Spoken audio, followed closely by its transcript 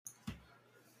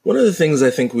One of the things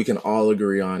I think we can all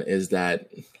agree on is that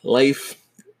life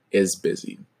is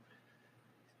busy.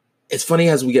 It's funny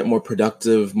as we get more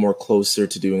productive, more closer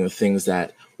to doing the things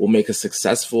that will make us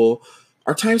successful,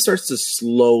 our time starts to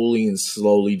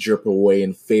slowly drip away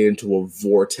and fade into a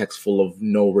vortex full of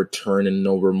no return and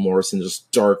no remorse and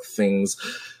just dark things.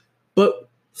 But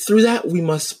through that, we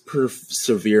must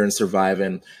persevere and survive.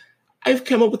 And I've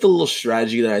come up with a little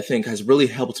strategy that I think has really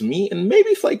helped me, and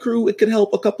maybe Flight Crew, it could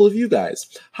help a couple of you guys.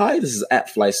 Hi, this is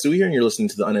at Fly Stu here, and you're listening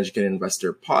to the Uneducated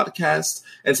Investor Podcast.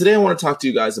 And today I want to talk to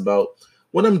you guys about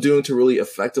what I'm doing to really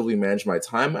effectively manage my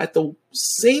time, at the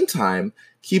same time,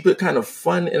 keep it kind of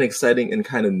fun and exciting and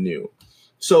kind of new.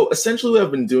 So essentially what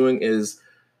I've been doing is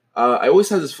I always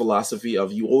have this philosophy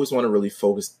of you always want to really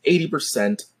focus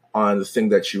 80% on the thing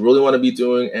that you really want to be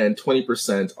doing and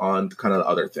 20% on kind of the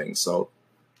other things. So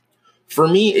for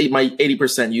me, my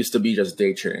 80% used to be just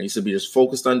day trading. I used to be just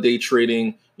focused on day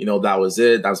trading. That was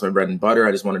it. That was my bread and butter.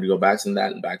 I just wanted to go back to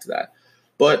that and back to that.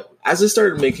 But as I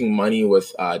started making money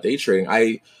with day trading,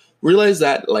 I realized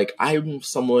that I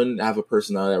have a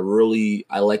personality that really,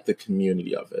 I like the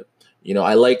community of it.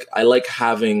 I like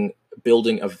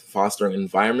building a fostering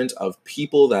environment of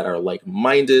people that are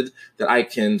like-minded that I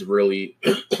can really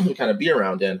kind of be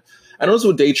around in. And also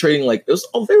with day trading, it was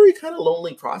a very kind of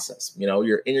lonely process.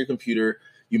 You're in your computer,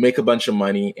 you make a bunch of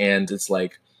money, and it's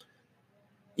like,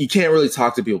 you can't really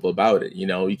talk to people about it.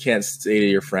 You can't say to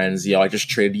your friends, I just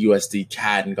traded USD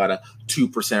CAD and got a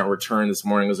 2% return this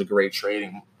morning. It was a great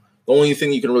trading. The only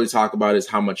thing you can really talk about is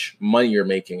how much money you're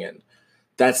making. And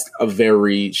that's a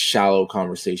very shallow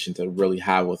conversation to really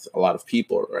have with a lot of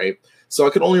people, right? So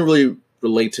I could only really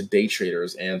relate to day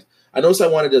traders. And I noticed I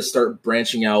wanted to start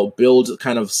branching out, build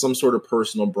kind of some sort of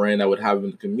personal brand I would have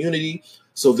in the community.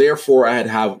 So therefore, I had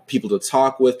to have people to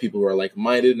talk with, people who are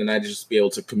like-minded, and I'd just be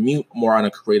able to commute more on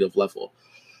a creative level.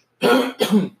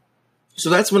 So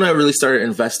that's when I really started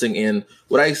investing in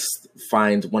what I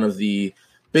find one of the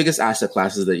biggest asset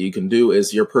classes that you can do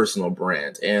is your personal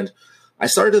brand. And I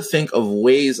started to think of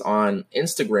ways on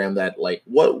Instagram that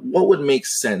what would make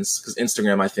sense, because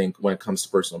Instagram, I think, when it comes to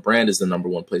personal brand, is the number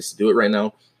one place to do it right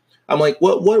now. I'm like,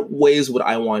 what ways would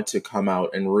I want to come out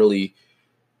and really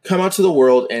come out to the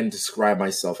world and describe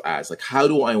myself as? How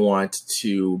do I want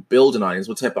to build an audience?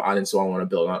 What type of audience do I want to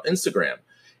build on Instagram?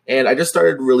 And I just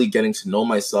started really getting to know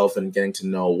myself and getting to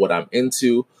know what I'm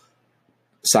into.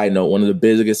 Side note, one of the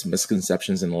biggest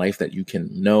misconceptions in life that you can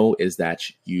know is that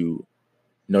you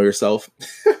know yourself.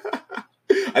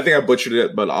 I think I butchered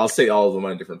it, but I'll say all of them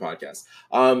on a different podcast.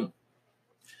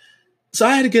 So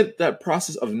I had to get that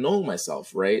process of knowing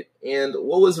myself, right? And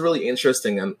what was really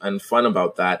interesting and fun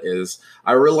about that is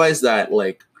I realized that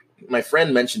my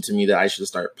friend mentioned to me that I should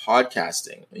start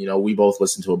podcasting. We both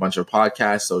listened to a bunch of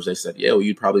podcasts. So they said, yeah, well,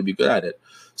 you'd probably be good at it.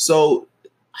 So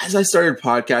as I started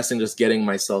podcasting, just getting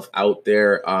myself out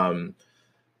there,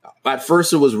 at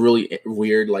first it was really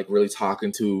weird, really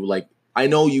talking to, I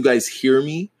know you guys hear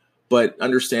me, but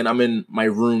understand I'm in my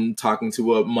room talking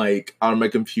to a mic on my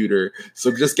computer.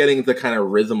 So just getting the kind of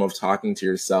rhythm of talking to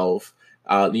yourself,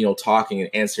 talking and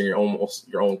answering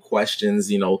your own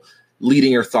questions,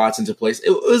 leading your thoughts into place. It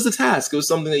was a task. It was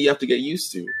something that you have to get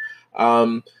used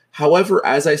to. However,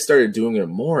 as I started doing it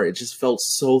more, it just felt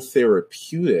so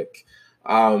therapeutic.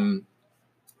 I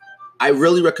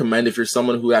really recommend, if you're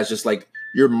someone who has just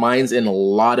your mind's in a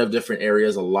lot of different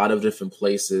areas, a lot of different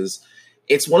places,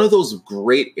 it's one of those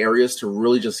great areas to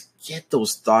really just get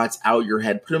those thoughts out your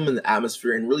head, put them in the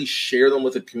atmosphere, and really share them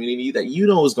with a community that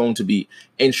is going to be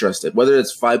interested. Whether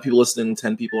it's 5 people listening,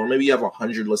 10 people, or maybe you have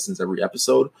 100 listens every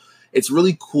episode, it's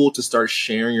really cool to start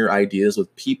sharing your ideas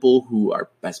with people who are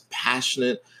as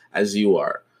passionate as you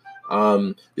are.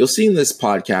 You'll see in this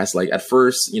podcast, at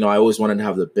first, I always wanted to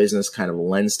have the business kind of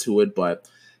lens to it, but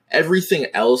everything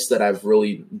else that I've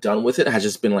really done with it has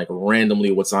just been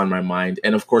randomly what's on my mind.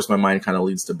 And of course, my mind kind of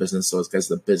leads to business. So it's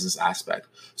the business aspect.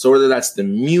 So whether that's the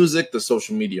music, the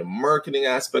social media marketing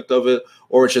aspect of it,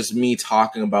 or it's just me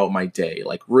talking about my day,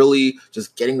 really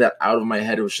just getting that out of my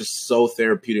head, it was just so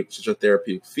therapeutic, such a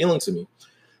therapeutic feeling to me.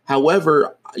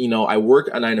 However, I work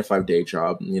a 9-to-5 day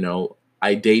job,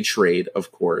 I day trade,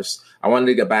 of course. I wanted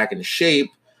to get back in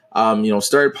shape,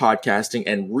 started podcasting,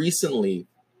 and recently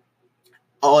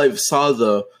I saw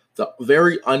the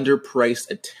very underpriced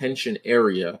attention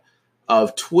area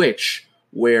of Twitch,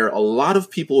 where a lot of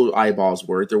people's eyeballs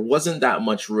were. There wasn't that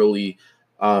much really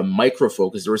micro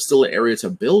focus. There was still an area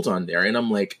to build on there. And I'm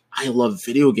like, I love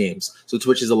video games. So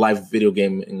Twitch is a live video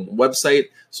gaming website.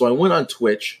 So I went on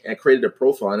Twitch and I created a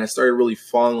profile, and I started really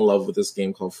falling in love with this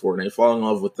game called Fortnite, falling in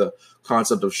love with the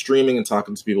concept of streaming and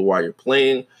talking to people while you're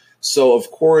playing. So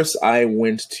of course I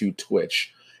went to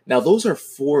Twitch. Now, those are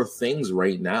four things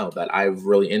right now that I'm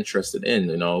really interested in,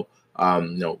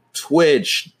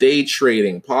 Twitch, day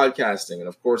trading, podcasting, and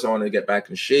of course I want to get back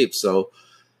in shape. So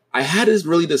I had to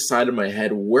really decide in my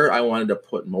head where I wanted to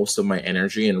put most of my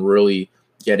energy and really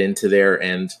get into there,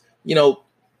 and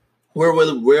where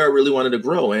I really wanted to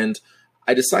grow. And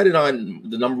I decided on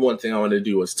the number one thing I wanted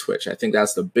to do was Twitch. I think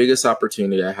that's the biggest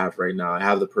opportunity I have right now. I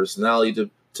have the personality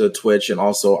to Twitch, and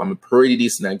also I'm pretty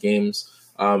decent at games.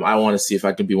 I want to see if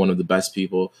I can be one of the best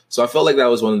people. So I felt like that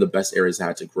was one of the best areas I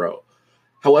had to grow.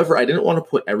 However, I didn't want to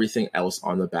put everything else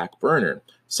on the back burner.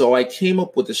 So I came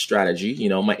up with a strategy.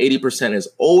 My 80% is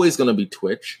always going to be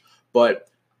Twitch, but,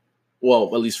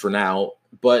 well, at least for now.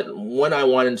 But what I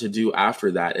wanted to do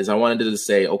after that is I wanted to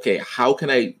say, okay, how can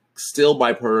I still,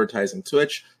 by prioritizing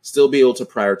Twitch, still be able to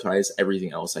prioritize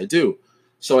everything else I do?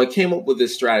 So I came up with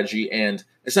this strategy, and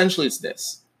essentially it's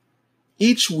this.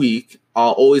 Each week,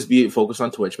 I'll always be focused on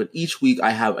Twitch, but each week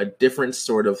I have a different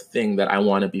sort of thing that I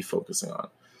want to be focusing on.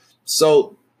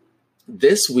 So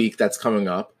this week that's coming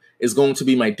up is going to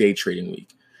be my day trading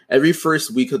week. Every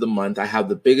first week of the month, I have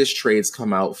the biggest trades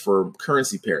come out for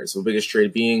currency pairs. So the biggest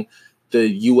trade being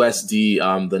the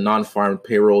USD, the non-farm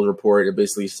payroll report. It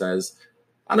basically says,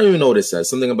 I don't even know what it says,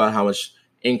 something about how much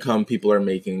income people are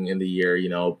making in the year,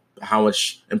 how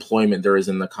much employment there is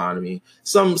in the economy,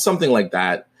 something like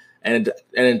that. And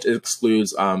it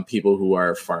excludes people who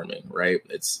are farming, right?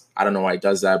 I don't know why it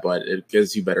does that, but it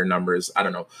gives you better numbers. I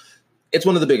don't know. It's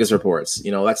one of the biggest reports.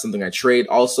 That's something I trade.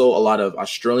 Also, a lot of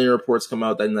Australian reports come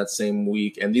out in that same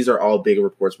week, and these are all big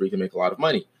reports where you can make a lot of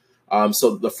money.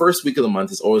 So the first week of the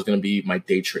month is always going to be my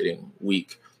day trading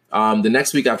week. The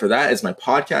next week after that is my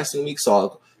podcasting week.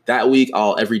 So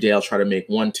every day I'll try to make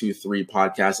 1, 2, 3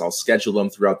 podcasts. I'll schedule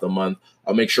them throughout the month.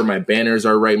 I'll make sure my banners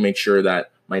are right, make sure that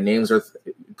my names are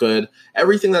good.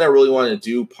 Everything that I really want to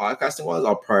do podcasting wise,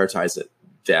 I'll prioritize it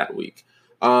that week.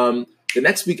 The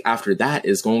next week after that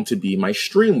is going to be my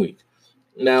stream week.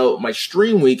 Now, my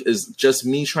stream week is just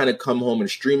me trying to come home and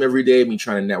stream every day, me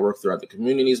trying to network throughout the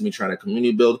communities, me trying to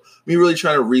community build, me really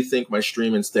trying to rethink my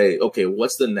stream and say, okay,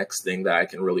 what's the next thing that I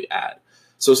can really add?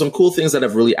 So some cool things that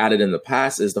I've really added in the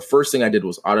past is the first thing I did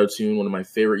was auto-tune. One of my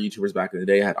favorite YouTubers back in the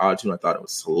day had auto-tune. I thought it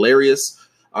was hilarious.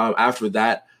 After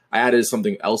that, I added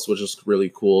something else, which is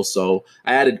really cool. So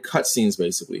I added cutscenes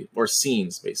basically, or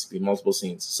scenes basically, multiple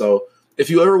scenes. So if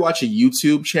you ever watch a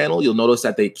YouTube channel, you'll notice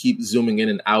that they keep zooming in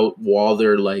and out while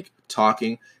they're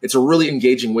talking. It's a really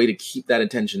engaging way to keep that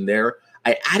attention there.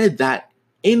 I added that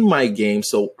in my game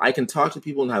so I can talk to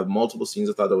people and have multiple scenes.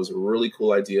 I thought that was a really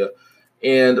cool idea.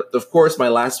 And of course, my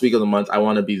last week of the month, I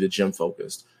want to be the gym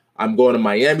focused. I'm going to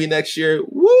Miami next year.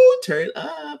 Woo, turn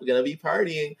up. We're going to be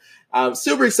partying. I'm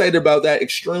super excited about that.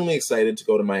 Extremely excited to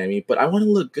go to Miami, but I want to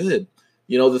look good.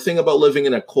 The thing about living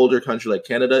in a colder country like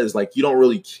Canada is you don't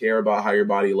really care about how your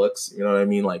body looks. You know what I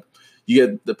mean? You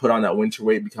get to put on that winter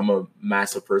weight, become a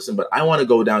massive person. But I want to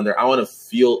go down there. I want to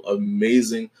feel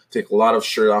amazing, take a lot of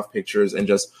shirt off pictures, and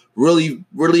just really,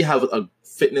 really have a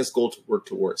fitness goal to work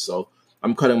towards. So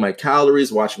I'm cutting my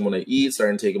calories, watching what I eat,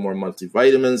 starting taking more monthly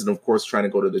vitamins, and of course, trying to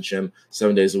go to the gym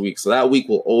 7 days a week. So that week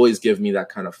will always give me that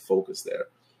kind of focus there.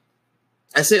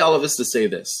 I say all of this to say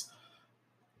this.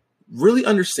 Really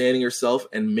understanding yourself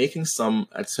and making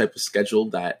a type of schedule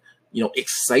that,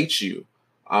 excites you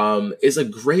is a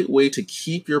great way to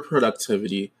keep your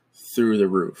productivity through the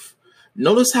roof.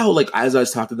 Notice how, as I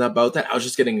was talking about that, I was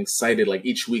just getting excited.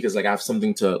 Each week is I have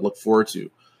something to look forward to.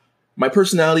 My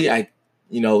personality,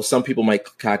 some people might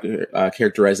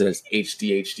characterize it as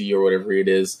ADHD or whatever it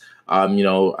is. I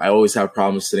always have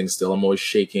problems sitting still. I'm always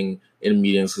shaking in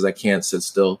meetings because I can't sit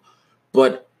still.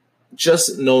 But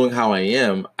just knowing how I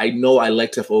am, I know I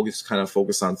like to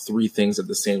focus on 3 things at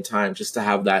the same time, just to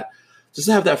have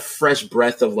that fresh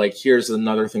breath of here's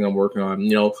another thing I'm working on.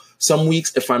 Some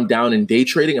weeks if I'm down in day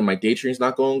trading and my day trading is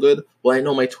not going good, well, I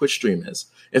know my Twitch stream is.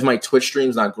 If my Twitch stream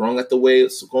is not growing at the way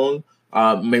it's going,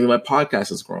 maybe my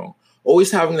podcast is growing.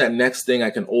 Always having that next thing I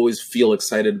can always feel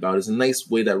excited about is a nice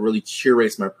way that really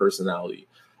curates my personality.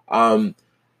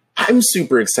 I'm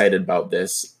super excited about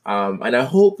this. And I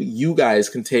hope you guys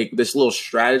can take this little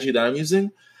strategy that I'm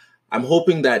using. I'm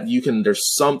hoping that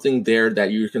there's something there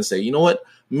that you can say, you know what,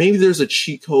 maybe there's a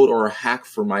cheat code or a hack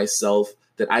for myself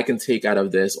that I can take out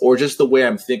of this, or just the way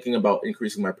I'm thinking about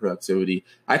increasing my productivity.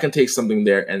 I can take something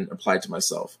there and apply it to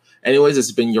myself. Anyways, this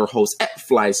has been your host at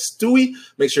Fly Stewie.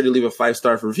 Make sure to leave a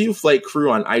 5-star review, Flight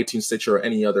Crew on iTunes, Stitcher, or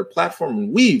any other platform.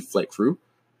 And we, Flight Crew,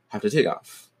 have to take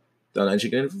off. The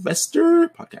Nigerian Investor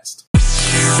Podcast.